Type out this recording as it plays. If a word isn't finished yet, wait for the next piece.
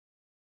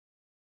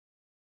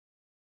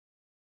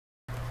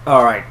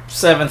Alright,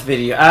 7th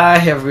video. I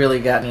have really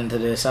gotten into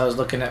this. I was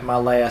looking at my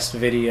last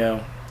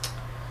video.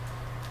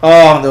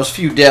 Oh, those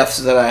few deaths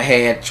that I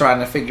had trying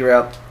to figure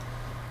out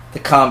the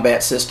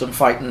combat system,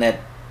 fighting that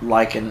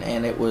Lycan,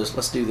 and it was,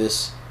 let's do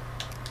this.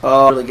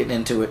 Oh, really getting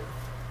into it.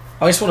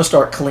 I just want to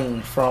start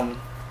clean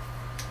from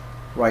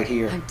right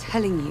here. I'm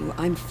telling you,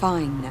 I'm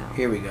fine now.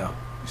 Here we go.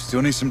 You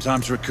still need some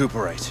time to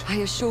recuperate. I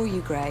assure you,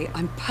 Grey,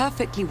 I'm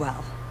perfectly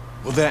well.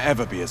 Will there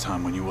ever be a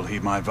time when you will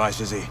heed my advice,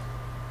 Izzy?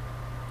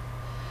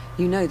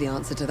 You know the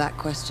answer to that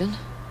question.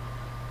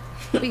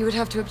 But you would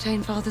have to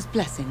obtain Father's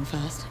blessing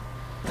first.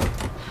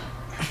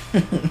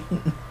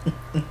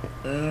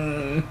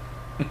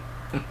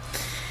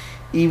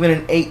 Even in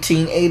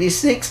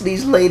 1886,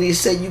 these ladies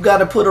said you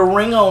gotta put a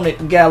ring on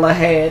it,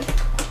 Galahad.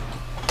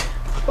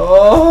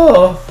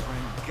 Oh.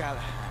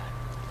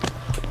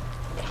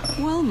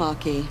 Well,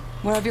 Marquis,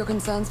 where have your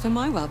concerns for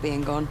my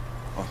well-being gone?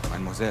 Oh,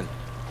 mademoiselle,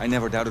 I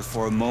never doubted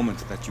for a moment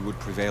that you would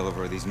prevail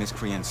over these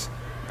miscreants.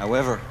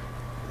 However,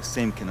 the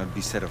same cannot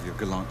be said of your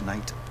gallant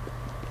knight.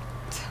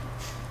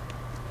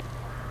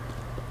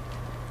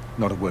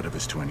 Not a word of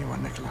this to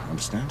anyone, Nicola.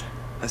 Understand?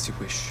 As you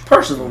wish.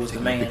 Percival was the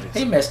man.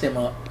 He messed him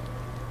up.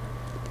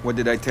 What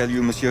did I tell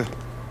you, monsieur?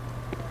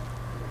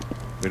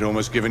 We'd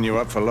almost given you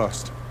up for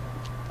lost.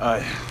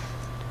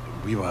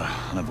 We were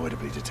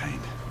unavoidably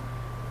detained.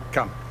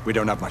 Come, we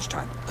don't have much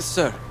time.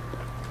 Sir.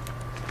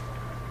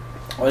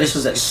 Oh, this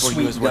was that It's for you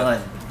sweet as well.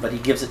 gun, but he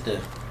gives it to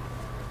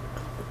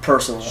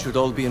Percival. Should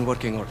all be in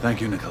working order.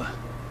 Thank you, Nicola.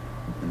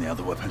 And the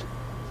other weapon?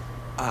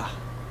 Ah,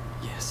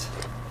 yes.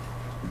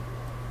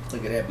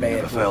 Look at that You bad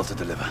never boy. failed to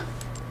deliver.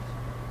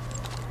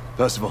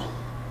 Percival,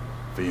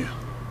 for you.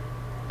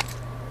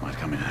 Might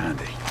come in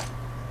handy.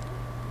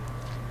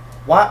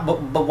 Why?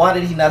 But why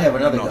did he not have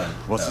another gun?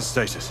 What's the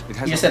status? It He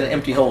has just had an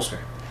empty holster.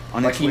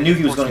 on Like its he way knew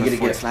he was going to Portsmouth get a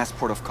for gift. its last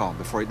port of call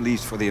before it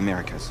leaves for the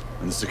Americas.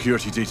 And the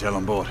security detail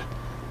on board?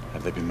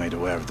 Have they been made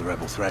aware of the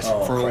rebel threat?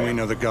 Oh, For all we crap.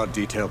 know, the guard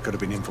detail could have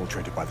been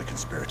infiltrated by the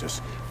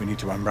conspirators. We need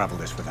to unravel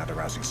this without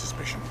arousing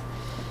suspicion.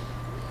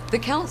 The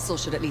Council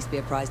should at least be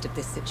apprised of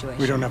this situation.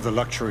 We don't have the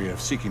luxury of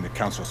seeking the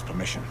Council's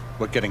permission.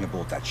 We're getting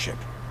aboard that ship.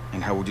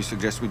 And how would you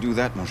suggest we do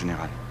that, mon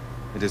général?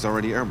 It is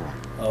already airborne.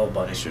 Oh,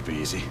 buddy. It should be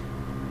easy.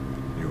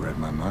 You read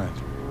my mind.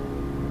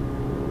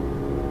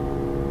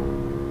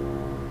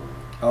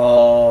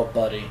 Oh,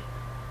 buddy.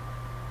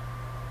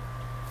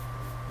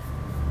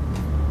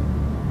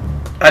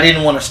 I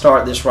didn't want to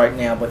start this right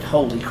now, but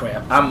holy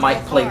crap. I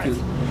might play through.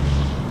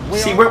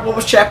 See, what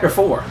was chapter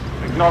 4?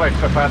 Acknowledged,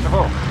 Sir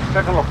Percival.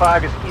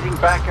 Sentinel-5 is eating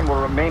back and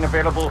will remain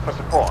available for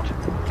support.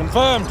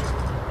 Confirmed.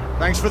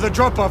 Thanks for the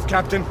drop-off,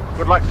 Captain.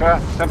 Good luck, sir.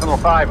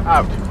 Sentinel-5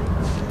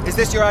 out. Is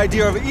this your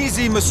idea of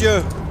easy,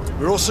 monsieur?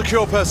 We're all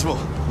secure, Percival.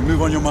 We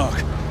move on your mark.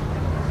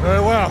 Very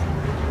well.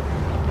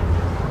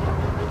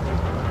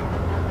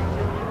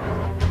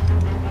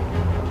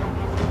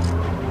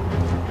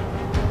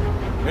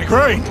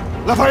 Igraine!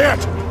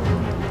 Lafayette!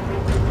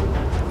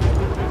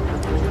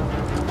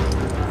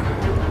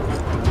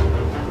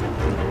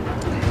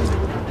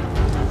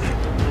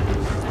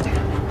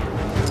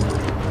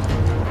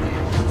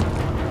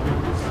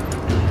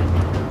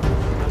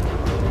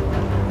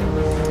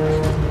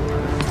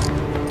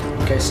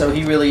 Okay, so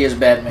he really is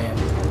Batman.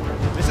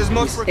 This is He's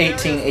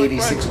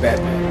 1886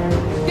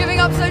 Batman. Giving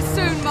up so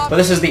soon, Marquis. But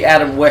this is the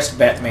Adam West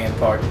Batman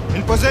part.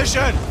 In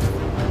position!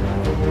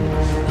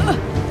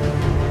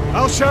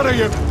 I'll shadow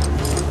you!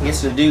 He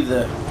gets to do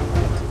the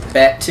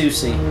Bat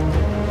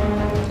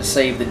 2C to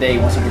save the day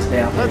once he gets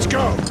down there. Let's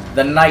go!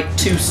 The Night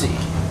 2C.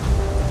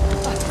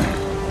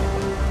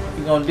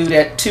 You're gonna do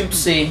that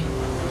Tootsie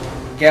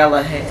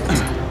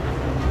Galahad.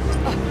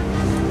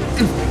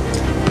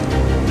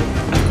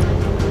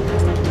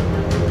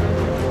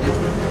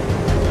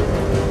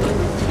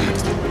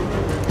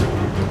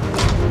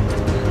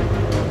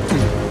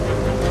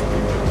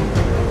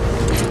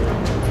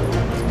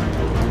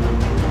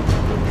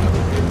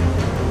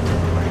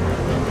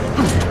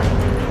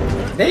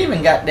 They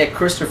even got that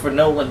Christopher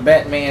Nolan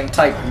Batman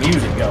type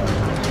music going.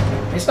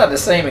 It's not the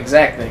same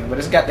exact thing, but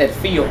it's got that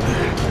feel.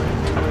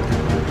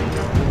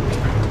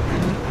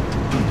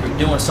 You're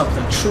doing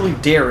something truly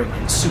daring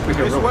and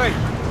superhero.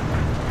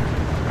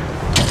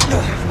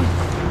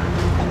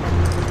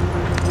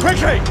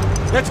 Quickly!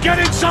 Let's get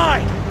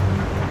inside!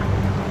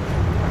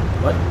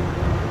 What?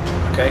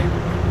 Okay.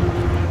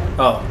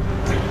 Oh.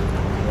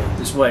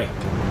 This way.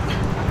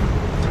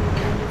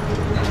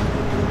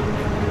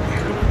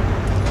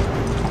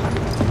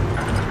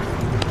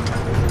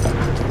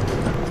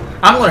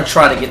 I'm going to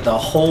try to get the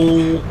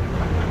whole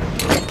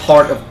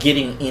part of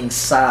getting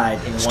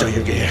inside in Stow one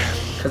your video. gear.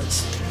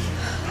 Because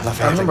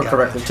Lafayette I remember and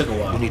correctly, it Gallant, took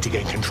a while. We need to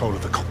gain control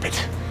of the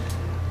cockpit.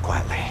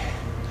 Quietly.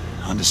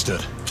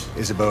 Understood.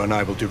 Isabeau and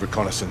I will do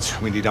reconnaissance.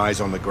 We need eyes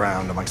on the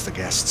ground amongst the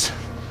guests.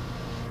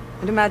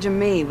 And imagine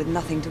me with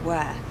nothing to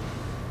wear.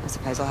 I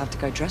suppose I'll have to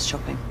go dress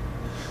shopping.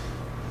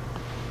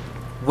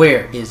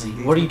 Where is he?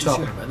 What are you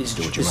talking about? This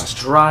Do what you is must.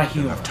 dry You'll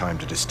humor. have time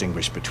to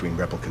distinguish between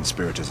rebel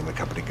conspirators and the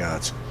company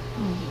guards.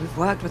 We've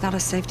worked without a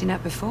safety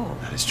net before.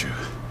 That is true.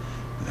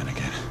 But then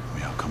again,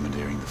 we are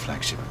commandeering the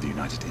flagship of the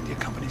United India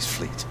Company's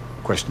fleet.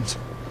 Questions?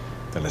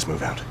 Then let's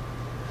move out.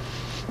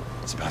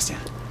 Sebastian,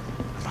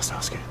 I must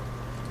ask you,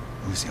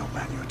 who's the old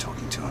man you were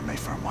talking to on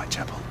Mayfair and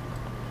Whitechapel?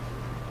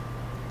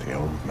 The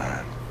old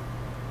man.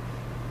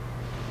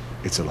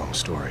 It's a long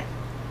story.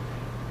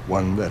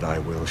 One that I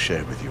will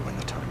share with you when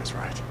the time is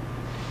right.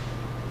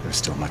 There's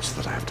still much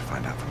that I have to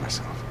find out for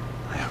myself.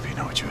 I hope you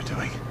know what you are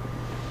doing.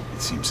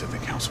 It seems that the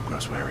Council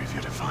grows wary of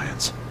your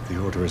defiance. The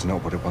Order is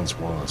not what it once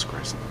was,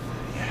 Grayson.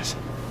 Yes,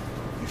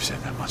 you've said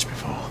that much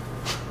before.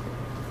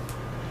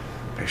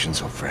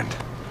 Patience, old friend.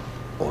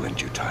 All in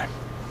due time.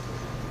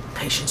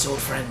 Patience, old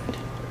friend.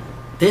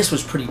 This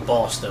was pretty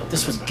boss, though.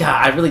 This was...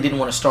 God, I really didn't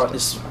want to start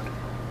this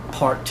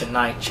part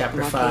tonight,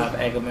 Chapter 5,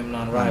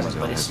 Agamemnon Rising,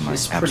 but it's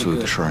pretty absolute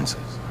good. assurances.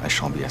 I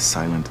shall be as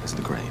silent as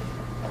the grave.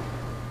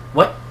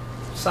 What?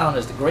 Silent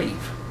as the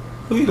grave?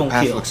 Who you gonna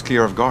Path kill? looks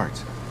clear of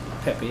guards.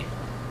 Pepe.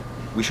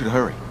 We should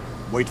hurry.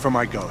 Wait for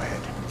my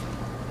go-ahead.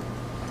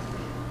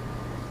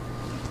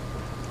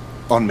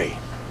 On me.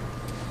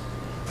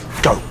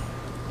 Go!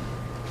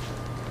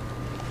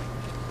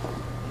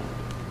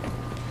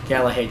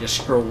 Galahad just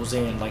strolls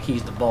in like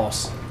he's the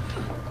boss.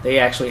 They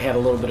actually had a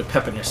little bit of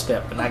pep in their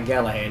step, but not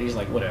Galahad. He's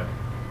like, whatever.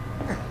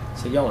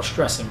 So y'all are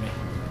stressing me.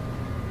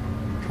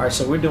 Alright,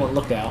 so we're doing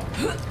lookout.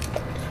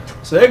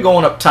 So they're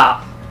going up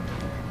top.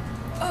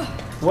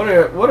 What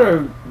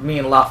are me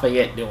and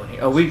Lafayette doing here?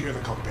 Oh, Secure the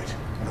cockpit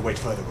and await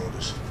further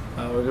orders.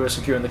 we're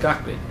securing the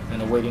cockpit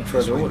and awaiting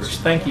further orders.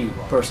 Thank you,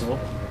 Percival.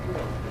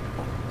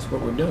 That's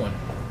what we're doing.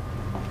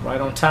 Right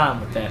on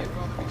time with that.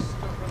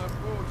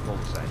 All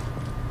the same.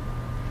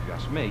 If you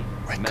ask me,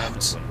 men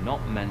were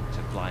not meant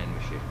to fly in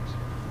machines.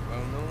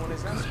 Well, no one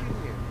is asking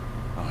you.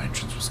 Our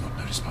entrance was not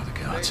noticed by the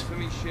Wait guards. for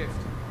me shift.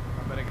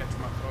 I better get to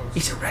my post.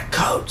 These are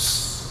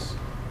redcoats.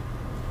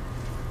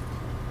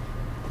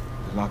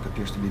 The lock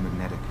appears to be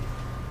magnetic.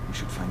 We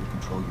should find the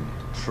control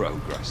unit.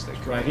 Progress, they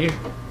Right here.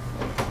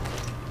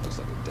 Looks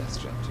like a death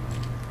trap to me.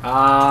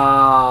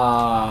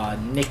 Ah,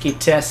 Nikki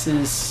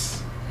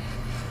Tess's.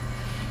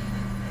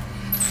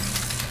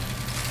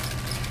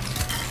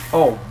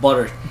 Oh,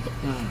 butter.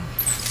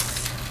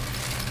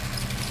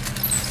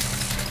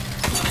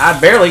 I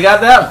barely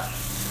got that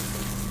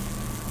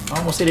one. I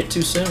almost hit it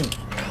too soon.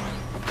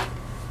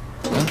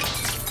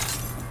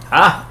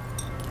 Ah.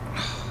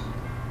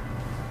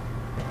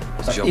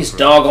 Like these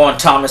doggone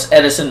Thomas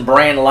Edison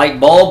brand light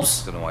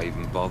bulbs. Don't know why I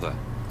even bother.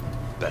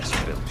 Best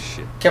built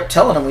shit. Kept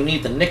telling him we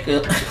need the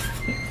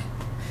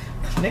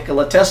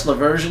Nikola Tesla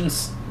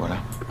versions. Voila.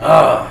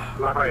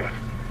 Lafayette,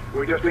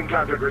 we just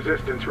encountered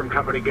resistance from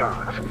company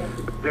guards.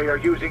 They are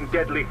using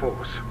deadly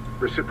force.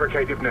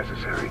 Reciprocate if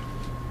necessary.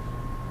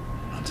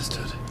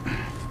 Understood.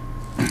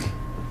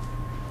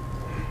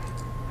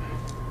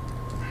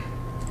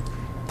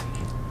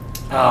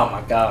 Oh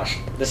my gosh.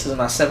 This is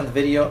my 7th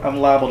video. I'm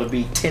liable to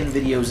be 10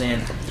 videos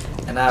in.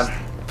 And I've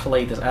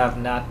played this. I have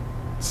not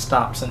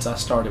stopped since I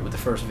started with the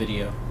first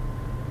video.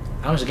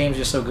 I know, the game's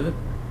just so good.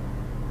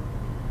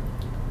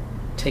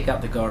 Take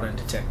out the guard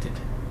undetected.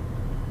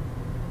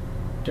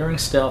 During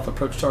stealth,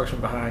 approach targets from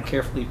behind.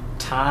 Carefully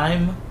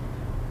time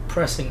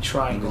pressing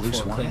triangle Release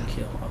for a one clean hand.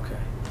 kill. Okay.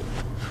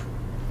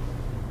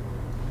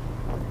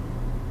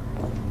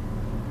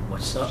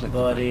 What's up,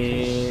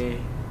 buddy?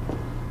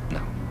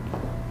 No,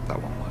 that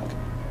won't work.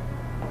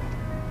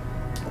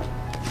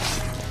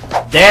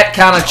 That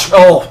kind of...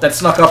 oh, that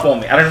snuck up on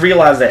me. I didn't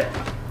realize that.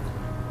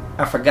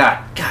 I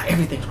forgot. God,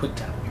 everything's quick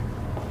time here.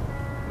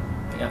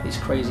 They got these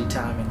crazy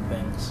timing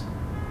things.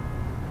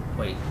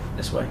 Wait,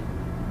 this way?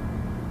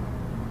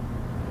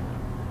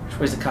 Which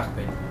way's the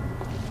cockpit?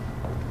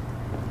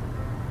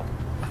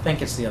 I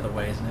think it's the other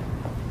way, isn't it?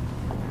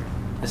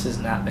 This is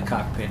not the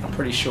cockpit. I'm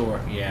pretty sure.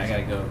 Yeah, I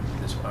gotta go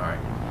this way. Alright.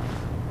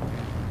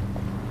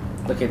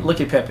 Look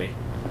at Pepe.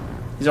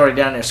 He's already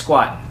down there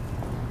squatting.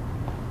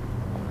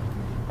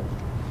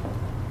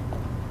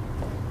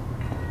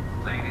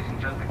 Ladies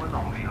and gentlemen,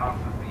 on behalf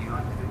of the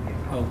United India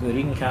Oh, good.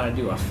 He can kind of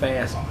do a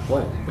fast...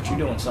 Whoa, what you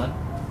doing, son?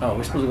 Oh,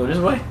 we're supposed to go this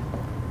way?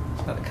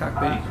 It's not the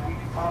cockpit.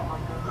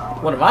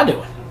 What am I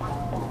doing?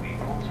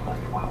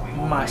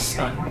 My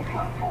son.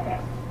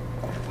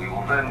 We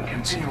will then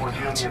continue our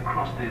journey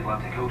across the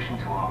Atlantic Ocean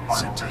to our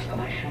final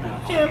destination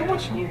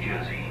in New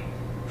Jersey.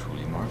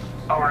 Truly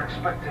marvelous. Our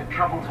expected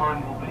travel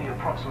time will be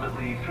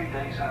approximately 3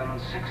 days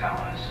and 6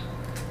 hours.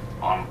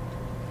 On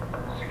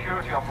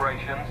security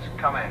operations,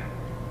 come in.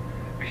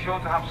 Be sure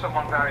to have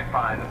someone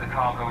verify that the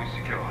cargo is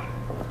secured.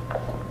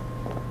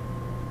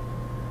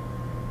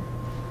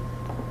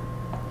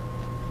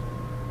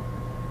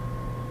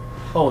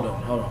 Hold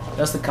on.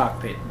 That's the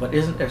cockpit. But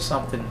isn't there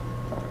something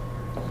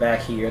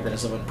back here that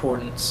is of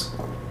importance?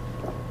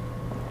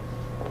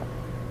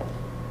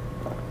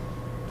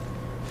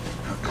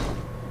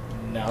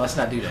 No, let's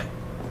not do that.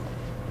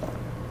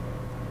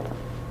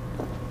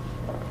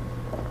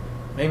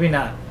 Maybe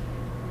not.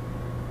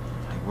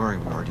 I worry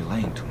we are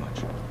delaying too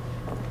much.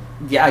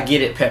 Yeah, I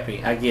get it,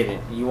 Pepe. I get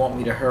it. You want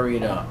me to hurry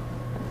it up.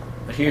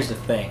 But here's the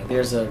thing.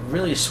 There's a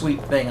really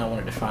sweet thing I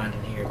wanted to find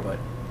in here, but...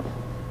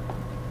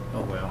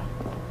 oh well.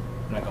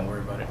 I'm not going to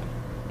worry about it.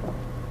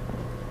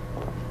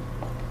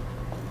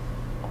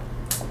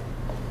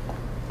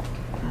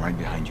 right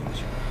behind you,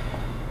 monsieur.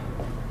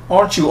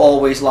 Aren't you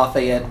always,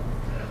 Lafayette?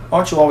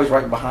 Aren't you always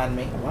right behind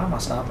me? Why am I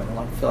stopping?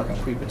 I feel like I'm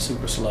creeping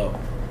super slow.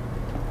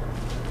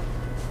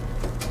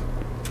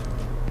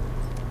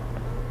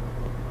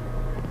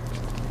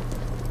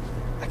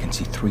 I can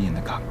see 3 in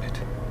the cockpit.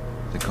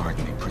 The guard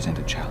may present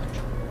a challenge.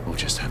 We'll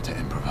just have to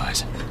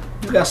improvise.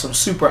 You got some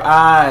super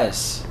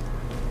eyes.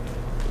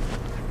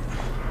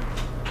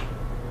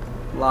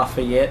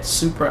 Lafayette,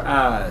 super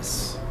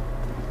eyes.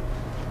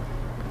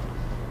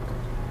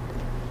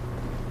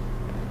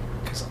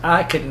 Because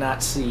I could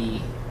not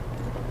see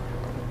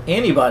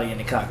anybody in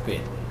the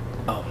cockpit.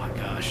 Oh my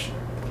gosh.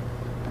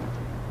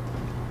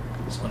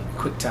 It's going to be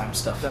quick time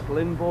stuff. Settle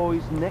in,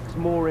 boys. Next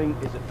mooring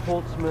is at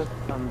Portsmouth,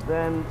 and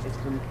then it's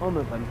an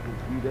uneventful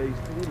few days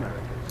to the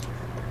Americas.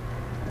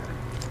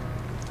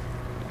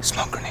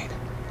 Smoke grenade.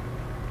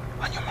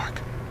 On your mark.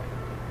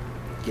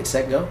 Get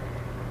set, go.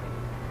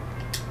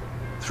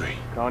 3,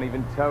 Can't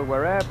even tell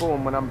we're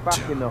airborne when I'm back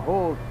 2, in the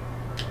hold.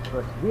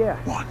 But yeah,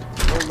 1.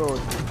 oh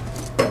Lord.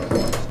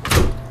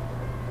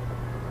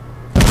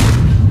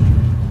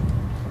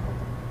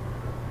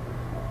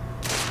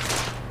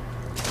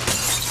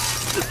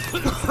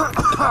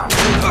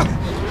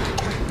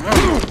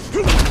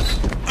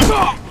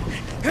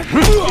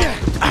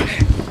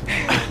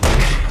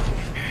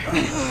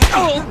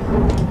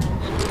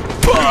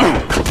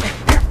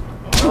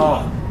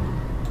 Oh.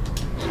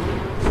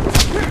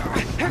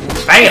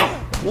 Bam!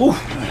 Woo!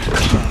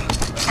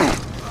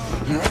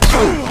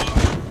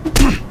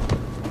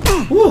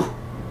 Woo!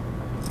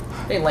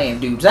 They laying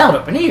dudes out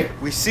up in here.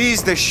 We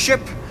seize the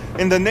ship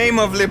in the name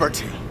of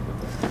liberty.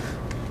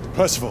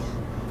 Percival,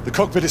 the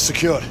cockpit is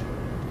secured.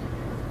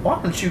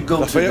 Why don't you go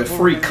to Lafayette the will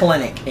free remain-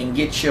 clinic and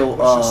get your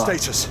What's your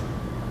status?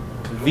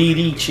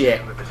 VD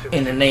check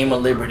in the name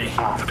of liberty?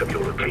 Aft of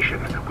your location.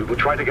 We will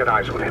try to get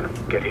eyes on him.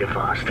 Get here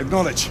fast.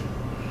 Acknowledge.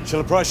 Shall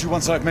apprise you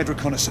once I've made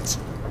reconnaissance.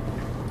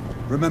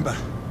 Remember,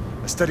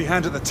 a steady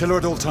hand at the tiller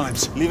at all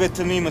times. Leave it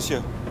to me,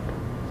 monsieur.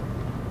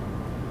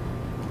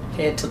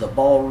 Head to the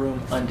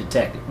ballroom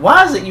undetected.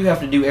 Why is it you have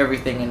to do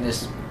everything in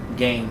this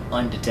game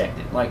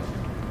undetected? Like,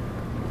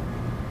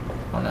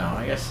 oh no,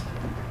 I guess.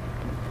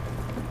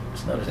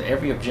 Just notice that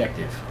every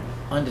objective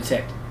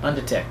undetected,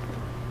 undetected.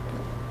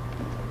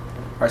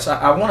 All right, so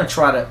I want to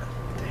try to,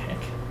 what the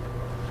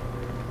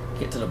heck,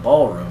 get to the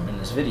ballroom in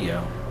this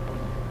video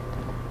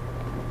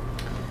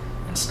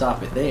and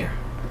stop it there.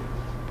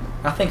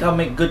 I think I'll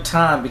make good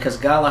time because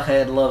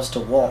Galahad loves to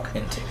walk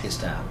and take his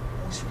time.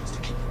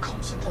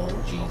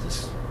 Oh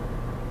Jesus!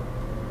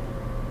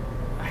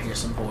 I hear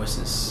some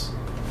voices.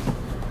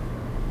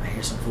 I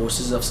hear some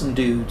voices of some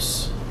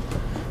dudes.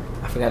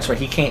 I forgot, that's right,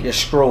 he can't just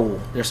scroll.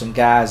 There's some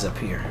guys up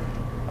here.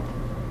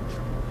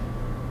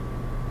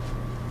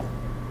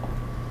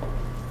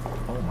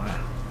 Oh my.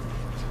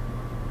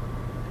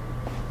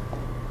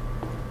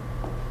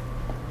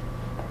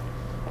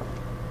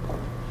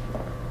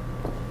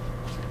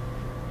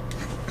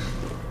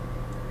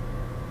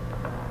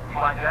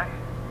 Flight deck,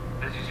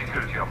 this is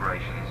security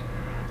operations.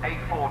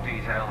 A4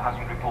 detail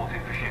hasn't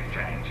reported for shift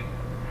change.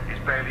 Is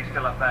Bailey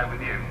still up there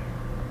with you?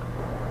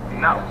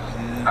 No.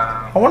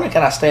 I wonder,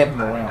 can I stab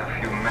him around? A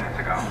few minutes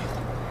ago.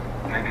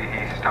 Maybe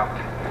he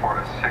stopped for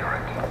a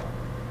cigarette.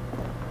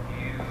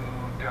 You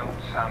don't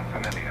sound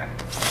familiar.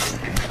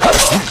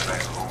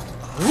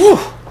 Whew.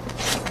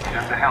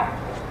 Just the helm.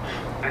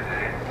 This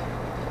is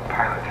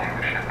piloting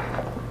the ship.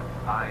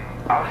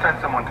 I'll send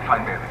someone to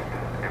find Bailey.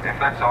 If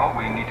that's all,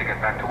 we need to get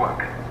back to work.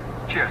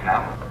 Cheers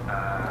now.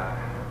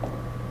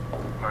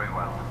 Very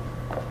well.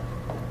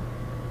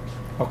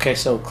 Okay,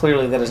 so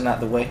clearly that is not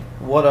the way.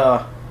 What,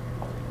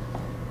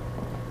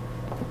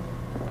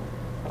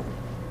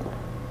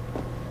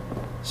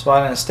 so I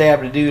done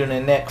stabbed a dude in the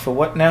neck for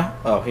what now?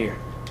 Oh, here.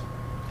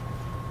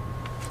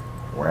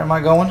 Where am I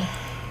going?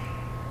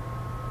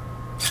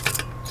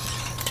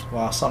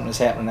 Wow, something is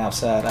happening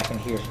outside. I can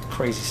hear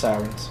crazy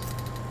sirens.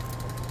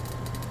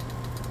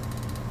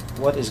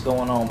 What is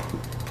going on,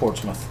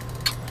 Portsmouth?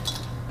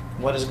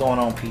 What is going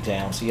on,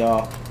 P-Town? See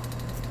y'all.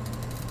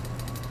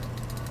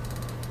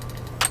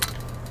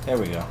 There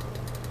we go.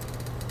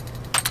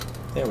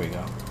 There we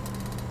go.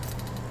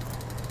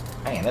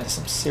 Man, that is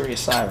some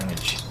serious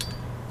sirenage.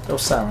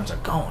 Those sirens are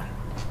going.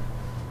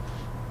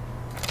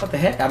 What the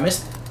heck? I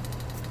missed it.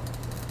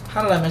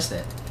 How did I miss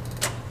that?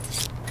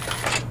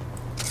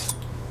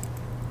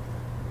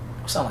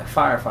 Sound like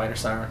firefighter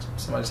sirens.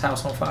 Somebody's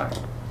house on fire.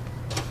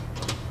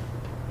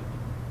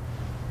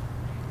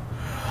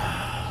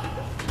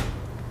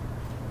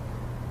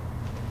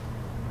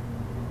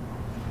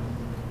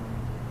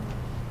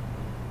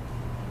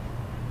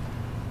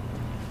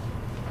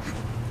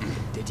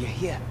 Did you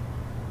hear?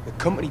 The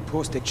company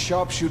posted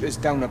sharpshooters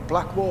down at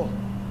Blackwall.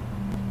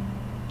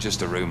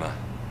 Just a rumor.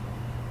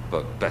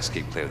 But best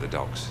keep clear of the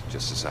docks,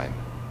 just the same.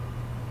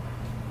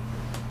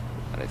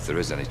 And if there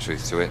is any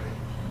truth to it,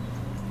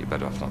 you're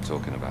better off not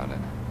talking about it.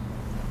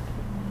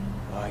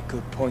 Aye,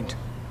 good point.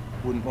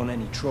 Wouldn't want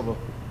any trouble.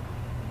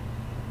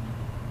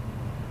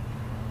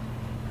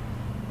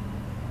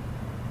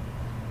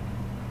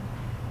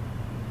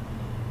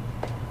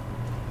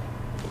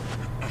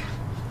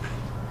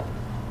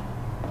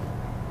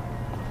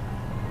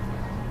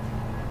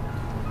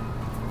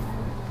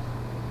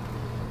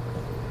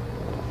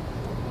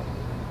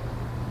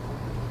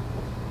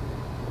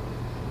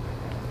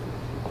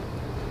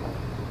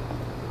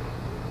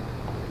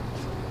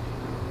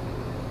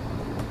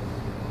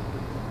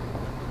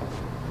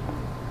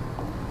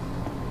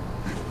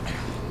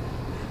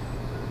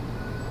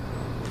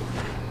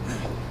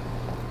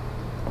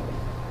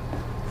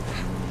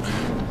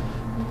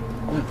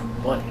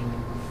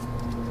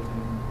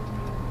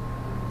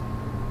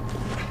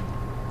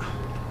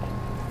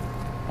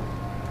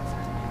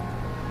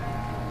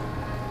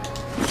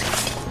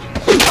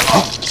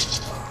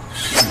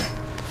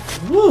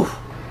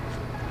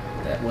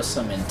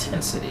 some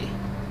intensity.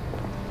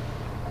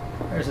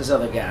 Where's this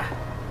other guy?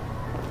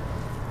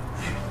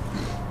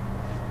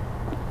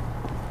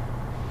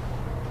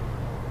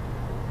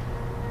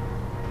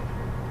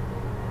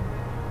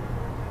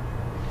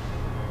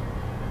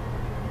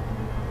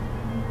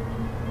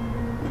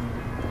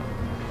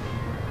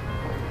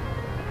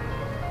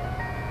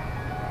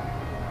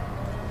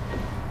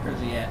 Where's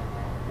he at?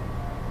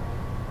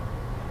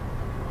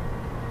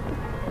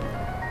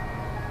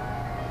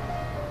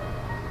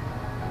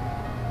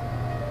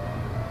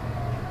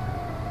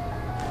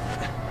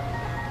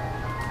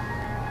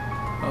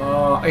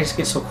 Oh, I just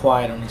get so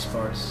quiet on these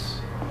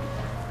parts.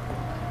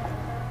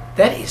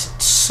 That is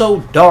so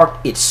dark,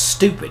 it's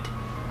stupid.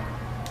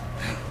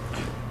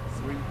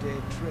 3-day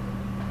trip.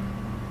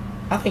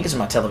 I think it's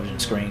my television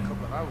screen. A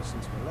couple of hours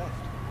since we left.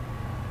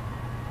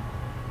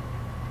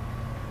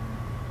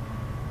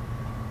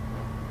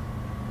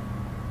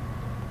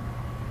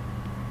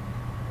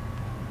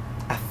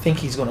 I think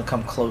he's going to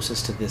come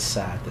closest to this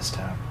side this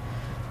time.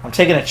 I'm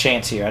taking a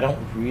chance here. I don't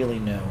really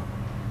know.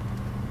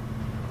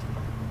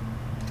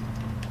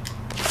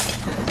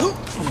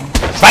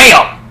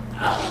 BAM!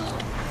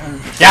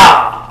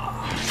 Yeah!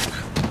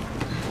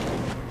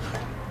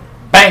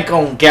 Bank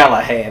on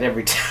Galahad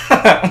every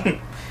time.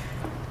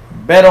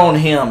 Bet on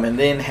him and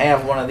then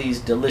have one of these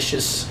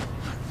delicious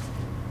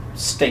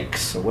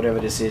steaks or whatever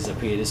this is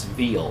up here. This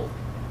veal.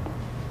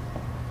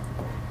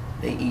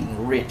 They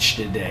eating rich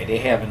today. They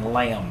having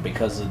lamb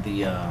because of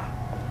the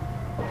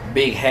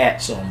big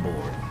hats on board.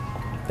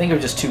 I think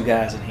there's just two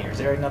guys in here. Is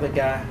there another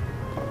guy?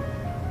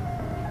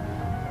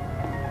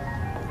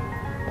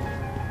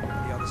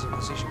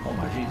 Oh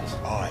my Jesus.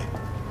 Aye.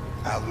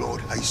 Our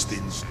Lord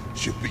Hastings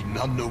should be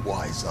none the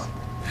wiser.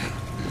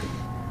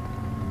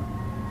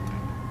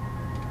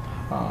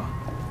 Huh.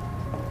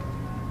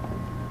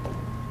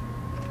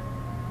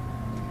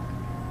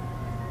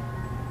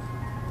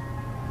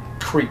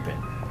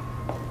 Creeping.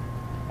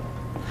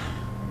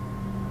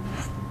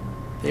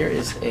 There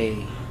is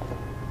a...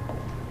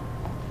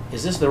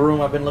 Is this the room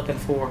I've been looking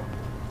for?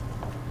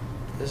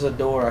 There's a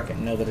door. I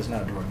can know that it's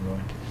not a door I'm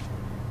going to.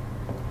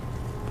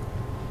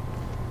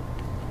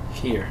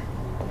 Here.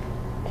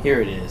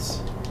 Here it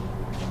is.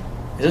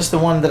 Is this the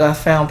one that I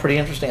found pretty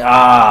interesting?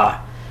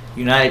 Ah!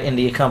 United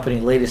India Company,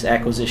 latest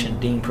acquisition,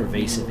 deemed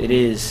pervasive. It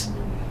is.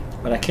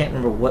 But I can't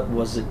remember what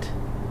was it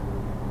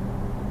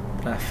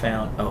that I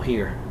found. Oh,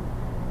 here.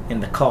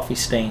 In the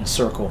coffee-stained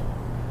circle.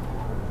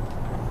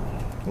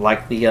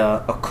 Like the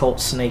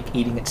occult snake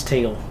eating its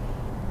tail.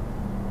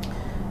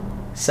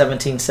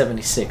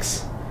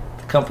 1776.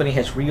 The company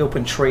has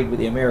reopened trade with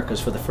the Americas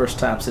for the first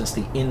time since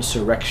the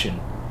insurrection.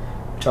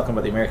 Talking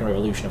about the American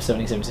Revolution of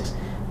 1776.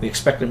 We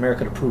expected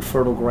America to prove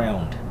fertile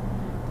ground.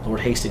 Lord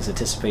Hastings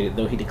anticipated,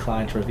 though he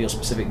declined to reveal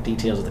specific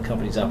details of the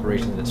company's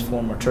operations in its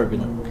former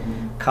turbulent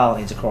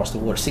colonies across the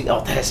water. See, oh,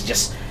 that is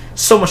just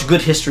so much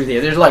good history there.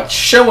 They're like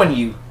showing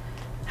you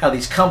how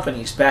these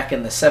companies back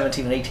in the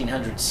 17 and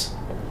 1800s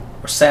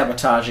were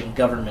sabotaging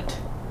government.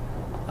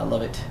 I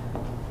love it.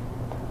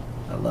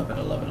 I love it,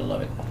 I love it, I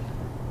love it.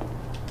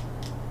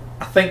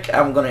 I think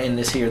I'm going to end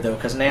this here, though,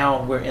 because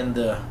now we're in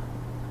the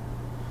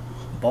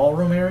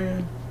ballroom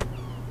area?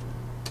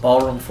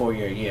 Ballroom for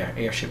your, yeah,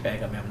 airship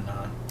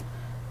Agamemnon.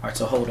 Alright,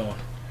 so hold on.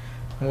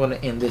 I'm going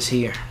to end this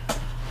here.